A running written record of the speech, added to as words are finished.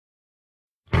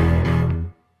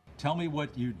Tell me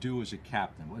what you do as a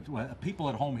captain. People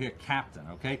at home hear captain,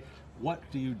 okay? What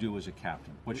do you do as a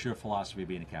captain? What's your philosophy of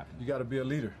being a captain? You got to be a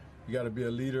leader. You got to be a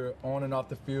leader on and off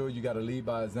the field. You got to lead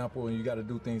by example, and you got to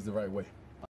do things the right way.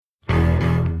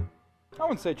 I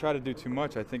wouldn't say try to do too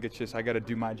much. I think it's just I got to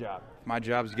do my job. My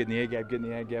job is get in the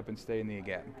A gap, and stay in the A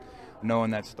gap. Knowing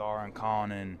that Star and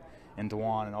Colin and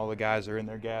Dewan and all the guys are in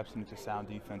their gaps, and it's a sound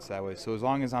defense that way. So as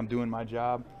long as I'm doing my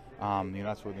job,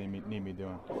 that's what they need me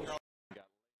doing.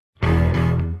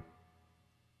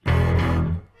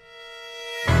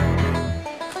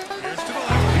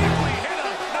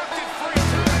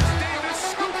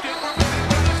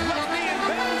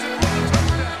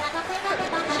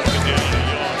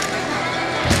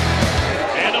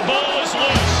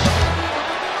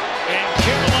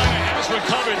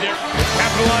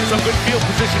 Capitalize on good field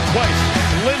position twice.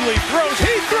 Lindley throws.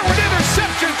 He threw an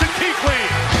interception to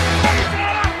Kuechly.